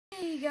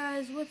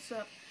guys, what's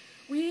up?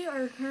 We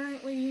are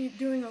currently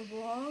doing a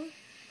vlog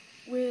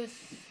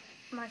with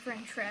my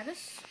friend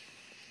Travis.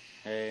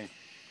 Hey.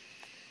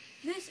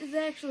 This is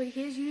actually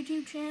his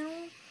YouTube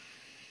channel,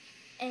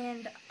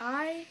 and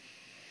I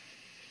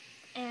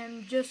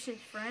am just his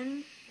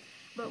friend,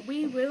 but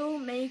we will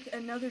make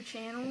another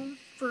channel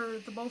for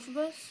the both of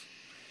us.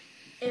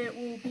 It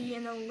will be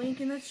in the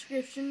link in the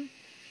description.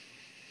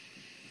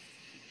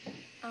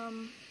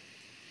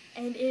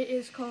 And it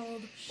is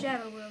called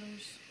Shadow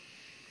Brothers.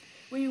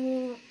 We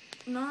will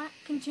not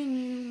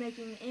continue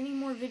making any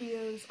more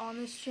videos on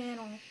this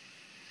channel,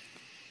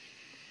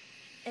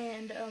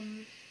 and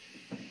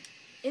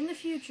in the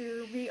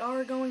future we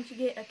are going to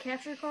get a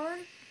capture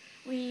card.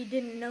 We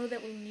didn't know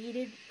that we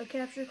needed a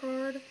capture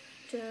card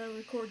to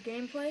record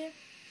gameplay.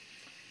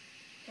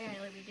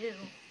 Apparently we do.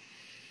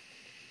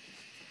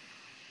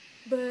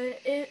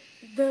 But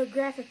the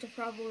graphics will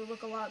probably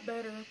look a lot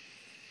better.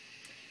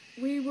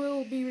 We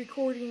will be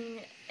recording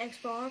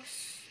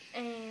Xbox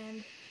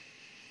and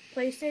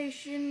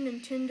PlayStation,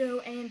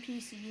 Nintendo, and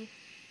PC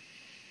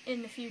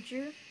in the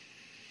future.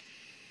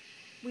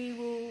 We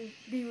will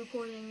be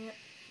recording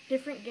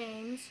different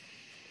games,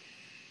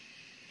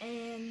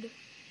 and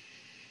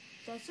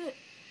that's it.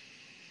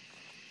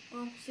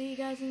 Well, see you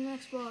guys in the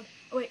next vlog.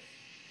 Oh wait,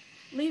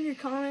 leave your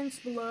comments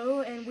below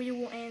and we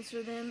will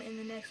answer them in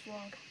the next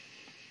vlog.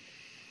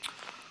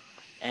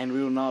 And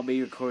we will not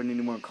be recording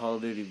any more Call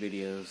of Duty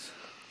videos.